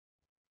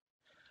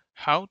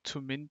How to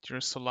mint your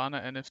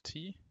Solana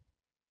NFT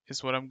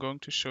is what I'm going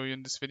to show you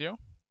in this video.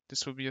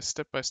 This will be a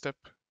step-by-step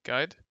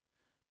guide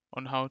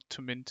on how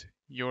to mint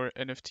your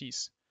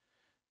NFTs.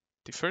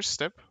 The first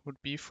step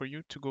would be for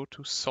you to go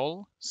to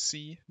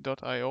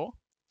solsea.io,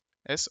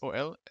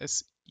 SOLSEA.io,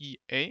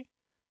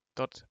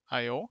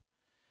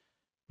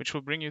 which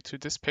will bring you to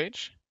this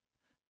page.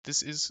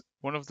 This is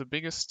one of the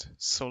biggest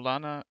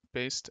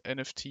Solana-based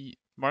NFT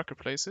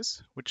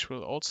marketplaces, which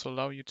will also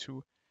allow you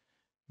to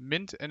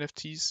mint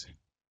NFTs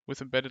with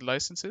embedded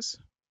licenses,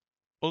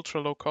 ultra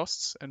low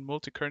costs and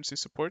multi-currency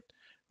support,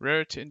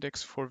 rarity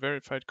index for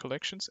verified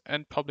collections,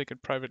 and public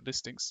and private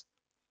listings.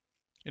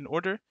 In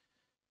order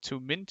to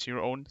mint your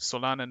own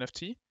Solana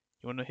NFT, you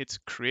want to hit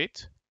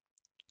create,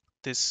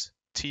 this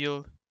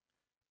teal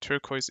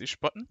turquoise-ish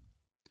button.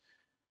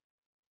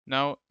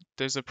 Now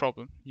there's a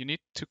problem. You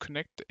need to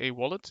connect a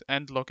wallet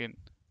and log in.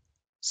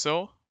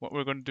 So what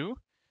we're going to do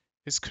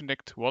is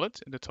connect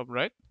wallet in the top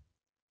right.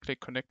 Click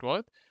connect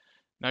wallet.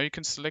 Now you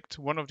can select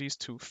one of these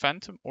two,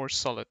 Phantom or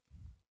Solid.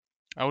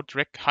 I would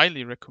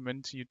highly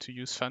recommend you to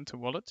use Phantom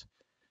Wallet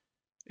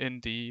in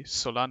the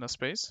Solana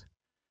space.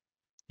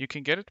 You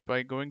can get it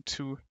by going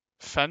to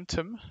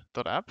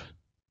phantom.app,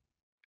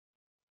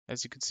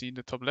 as you can see in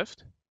the top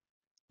left,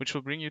 which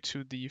will bring you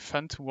to the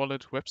Phantom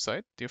Wallet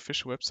website, the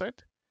official website.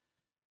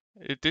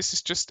 This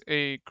is just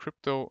a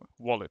crypto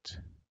wallet,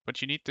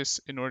 but you need this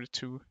in order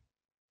to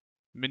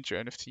mint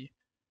your NFT.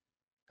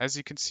 As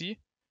you can see,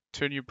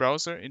 turn your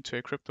browser into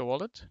a crypto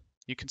wallet.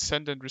 You can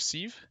send and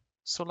receive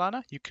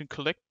Solana. You can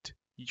collect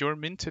your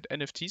minted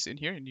NFTs in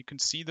here and you can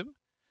see them.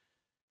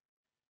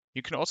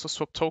 You can also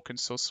swap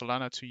tokens, so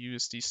Solana to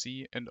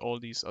USDC and all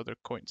these other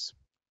coins.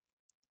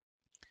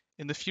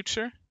 In the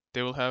future,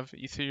 they will have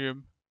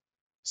Ethereum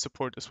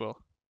support as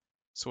well.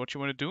 So what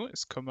you want to do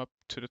is come up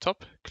to the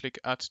top, click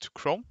Add to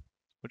Chrome,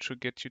 which will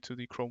get you to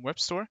the Chrome Web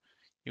Store.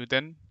 You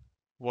then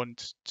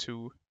want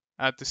to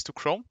add this to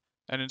Chrome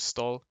and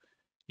install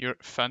your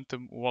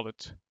Phantom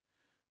wallet.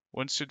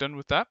 Once you're done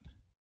with that,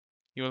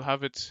 you will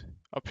have it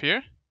up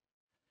here.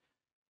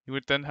 You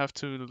would then have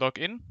to log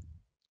in,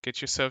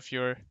 get yourself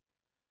your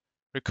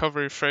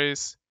recovery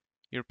phrase,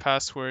 your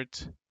password,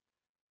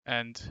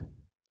 and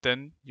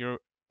then your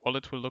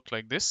wallet will look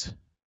like this.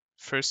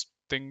 First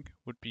thing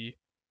would be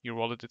your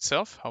wallet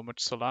itself, how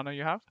much Solana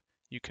you have.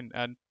 You can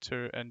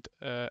enter and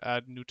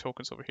add new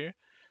tokens over here.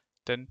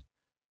 Then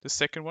the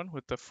second one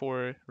with the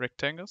 4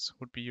 rectangles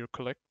would be your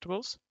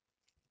collectibles.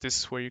 This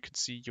is where you can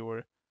see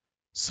your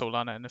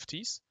Solana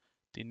NFTs.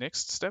 The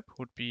next step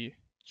would be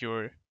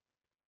your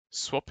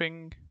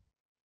swapping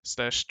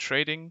 /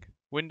 trading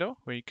window,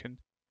 where you can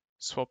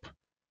swap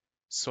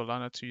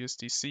Solana to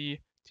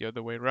USDC, the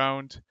other way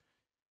around,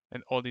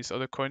 and all these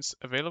other coins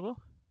available.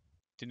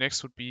 The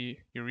next would be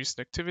your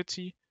recent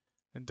activity,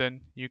 and then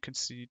you can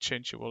see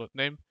change your wallet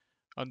name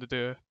under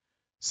the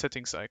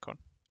settings icon.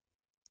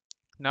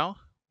 Now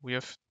we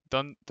have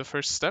done the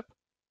first step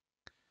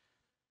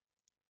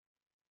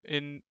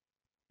in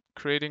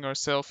creating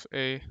ourselves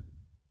a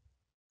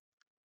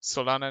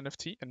Solana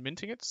NFT and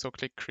minting it. So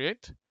click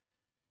create.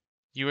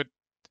 You would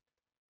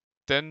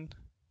then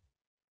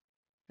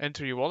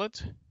enter your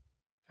wallet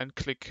and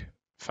click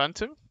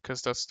Phantom,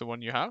 because that's the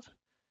one you have.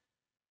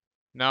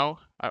 Now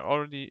I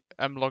already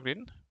am logged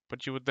in,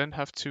 but you would then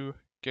have to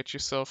get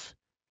yourself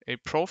a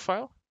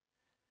profile,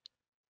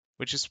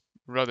 which is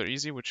rather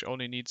easy, which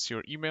only needs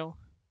your email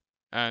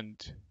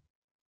and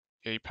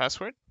a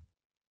password.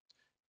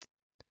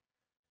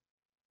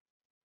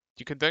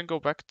 You can then go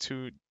back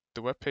to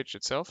the web page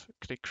itself,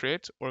 click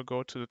create, or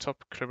go to the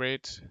top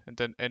create and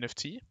then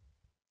NFT.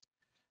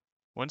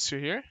 Once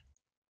you're here,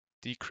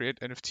 the create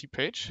NFT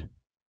page,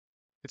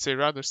 it's a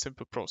rather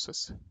simple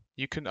process.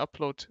 You can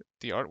upload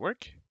the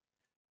artwork.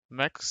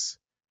 Max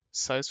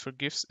size for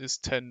GIFs is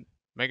 10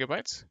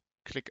 megabytes.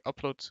 Click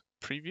upload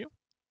preview.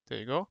 There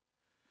you go.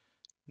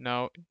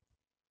 Now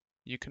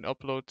you can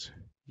upload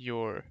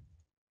your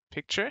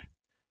picture.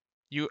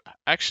 You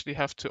actually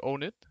have to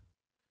own it,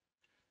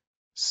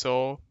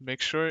 so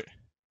make sure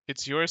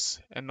it's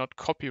yours and not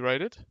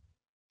copyrighted.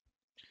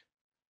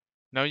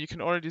 Now you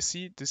can already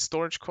see the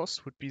storage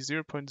cost would be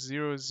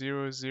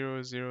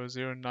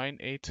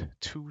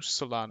 0.0000982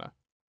 Solana,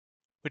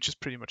 which is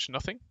pretty much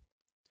nothing.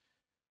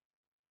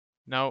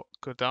 Now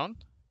go down.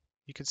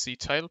 You can see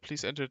title.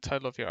 Please enter the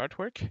title of your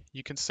artwork.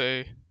 You can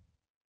say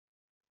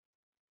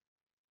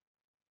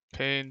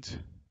paint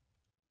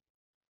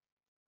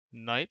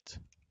night.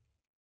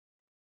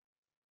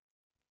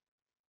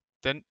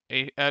 Then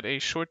add a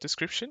short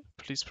description.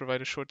 Please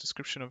provide a short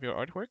description of your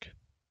artwork.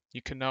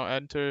 You can now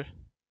enter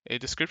a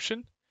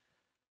description.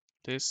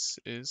 This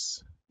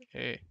is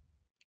a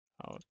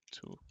how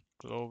to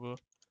global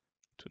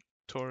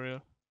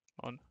tutorial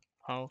on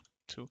how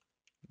to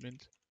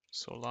mint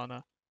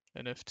Solana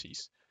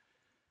NFTs.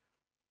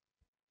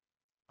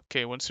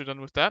 Okay, once you're done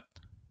with that,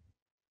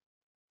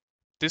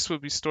 this will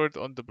be stored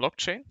on the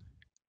blockchain.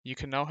 You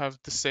can now have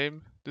the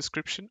same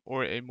description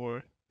or a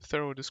more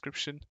thorough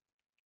description,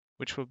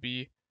 which will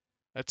be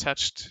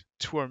attached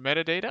to our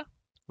metadata,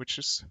 which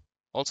is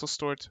also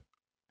stored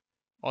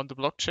on the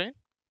blockchain,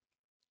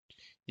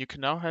 you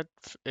can now have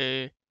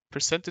a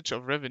percentage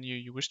of revenue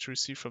you wish to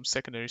receive from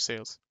secondary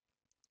sales.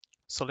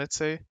 So let's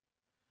say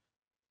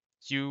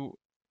you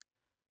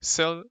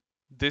sell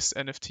this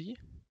NFT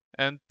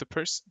and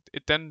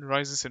it then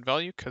rises in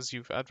value because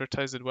you've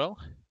advertised it well.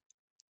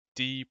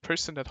 The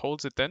person that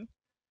holds it then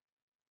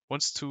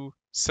wants to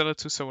sell it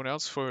to someone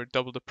else for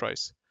double the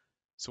price.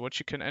 So what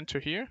you can enter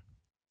here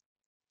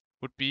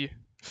would be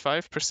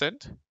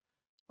 5%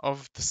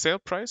 of the sale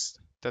price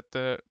that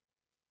the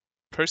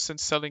person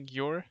selling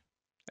your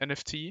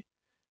NFT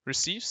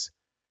receives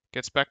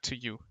gets back to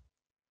you.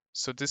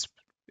 So this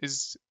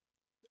is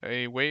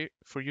a way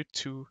for you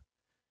to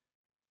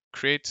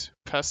create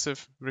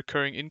passive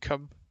recurring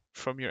income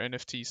from your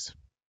NFTs,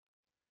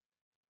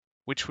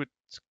 which would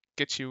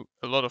get you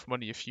a lot of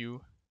money if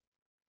you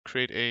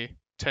create a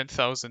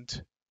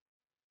 10,000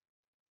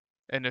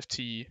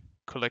 NFT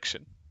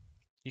collection.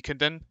 You can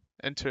then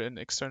enter an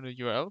external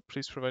URL.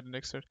 Please provide an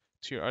external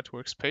to your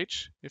artworks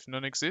page if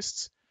none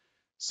exists,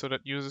 so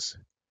that users,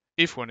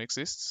 if one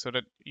exists, so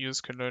that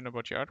users can learn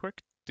about your artwork.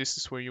 This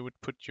is where you would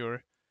put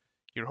your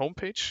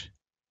homepage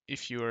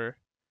if you're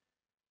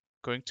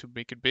going to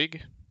make it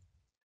big.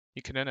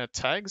 You can then add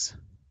tags,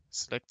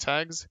 select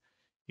tags.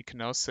 You can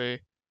now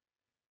say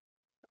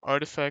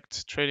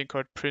artifact, trading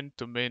card, print,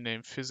 domain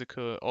name,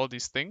 physical, all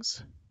these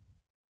things.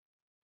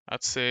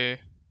 I'd say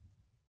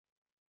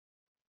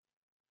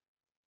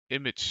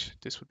image.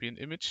 This would be an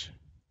image.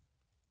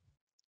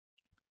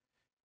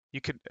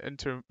 You can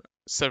enter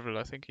several,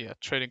 I think. Yeah,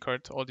 trading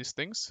card, all these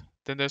things.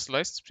 Then there's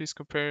license. Please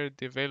compare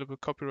the available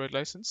copyright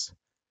license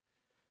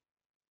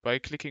by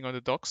clicking on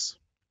the docs.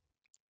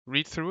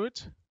 Read through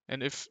it,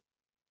 and if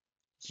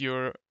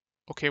you're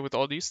okay with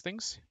all these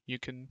things, you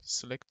can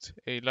select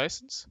a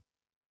license.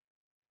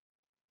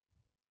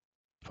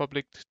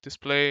 Public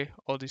display,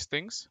 all these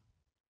things.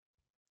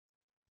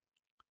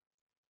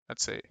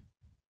 Let's say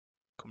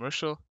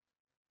commercial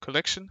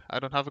collection. I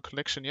don't have a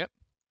collection yet.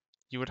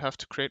 You would have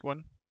to create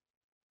one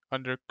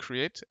under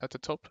create at the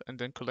top and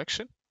then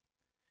collection.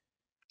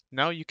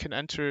 Now you can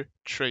enter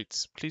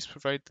traits. Please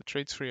provide the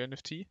traits for your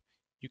NFT.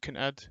 You can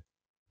add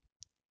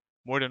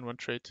more than one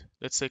trait.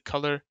 Let's say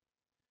color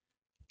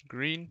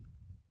green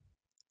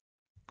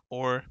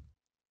or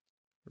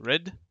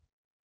red.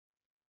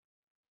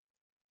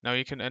 Now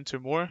you can enter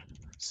more,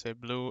 say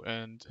blue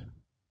and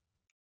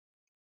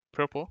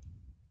purple.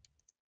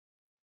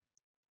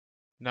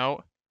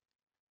 Now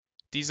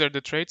these are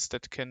the traits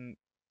that can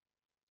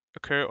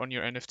occur on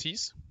your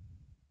NFTs.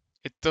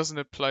 It doesn't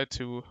apply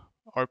to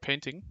our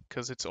painting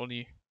because it's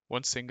only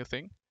one single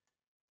thing.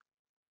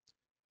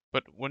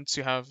 But once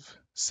you have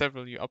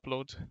several you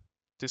upload,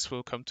 this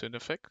will come to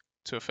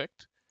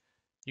effect.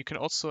 You can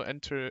also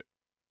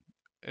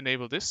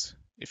enable this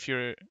if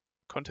your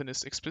content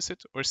is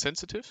explicit or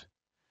sensitive.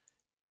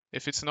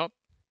 If it's not,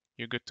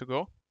 you're good to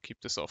go.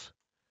 Keep this off.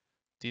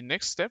 The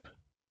next step,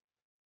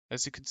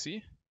 as you can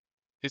see,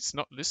 it's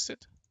not listed.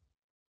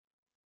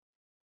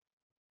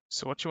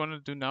 So what you want to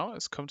do now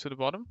is come to the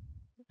bottom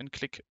and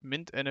click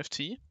Mint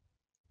NFT.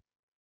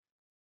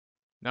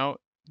 Now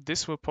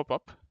this will pop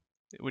up,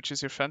 which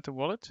is your Phantom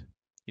wallet.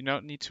 You now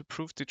need to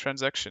prove the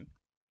transaction.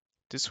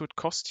 This would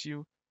cost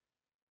you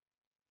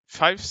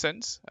 5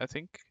 cents, I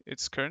think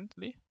it's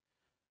currently,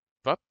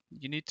 but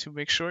you need to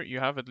make sure you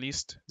have at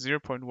least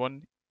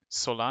 0.1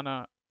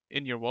 Solana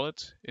in your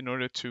wallet in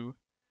order to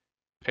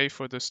pay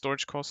for the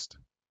storage cost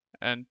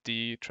and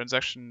the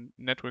transaction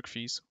network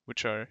fees,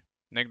 which are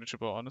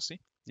negligible,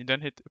 honestly. You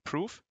then hit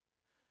approve.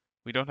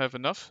 We don't have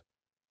enough,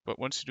 but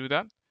once you do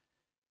that,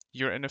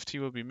 your NFT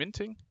will be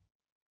minting,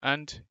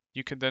 and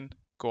you can then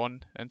go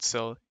on and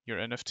sell your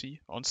NFT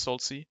on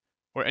SolSea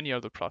or any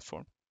other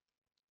platform.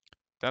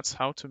 That's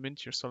how to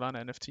mint your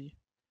Solana NFT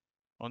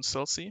on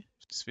SolSea.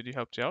 If this video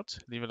helped you out,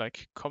 leave a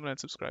like, comment, and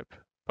subscribe.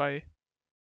 Bye.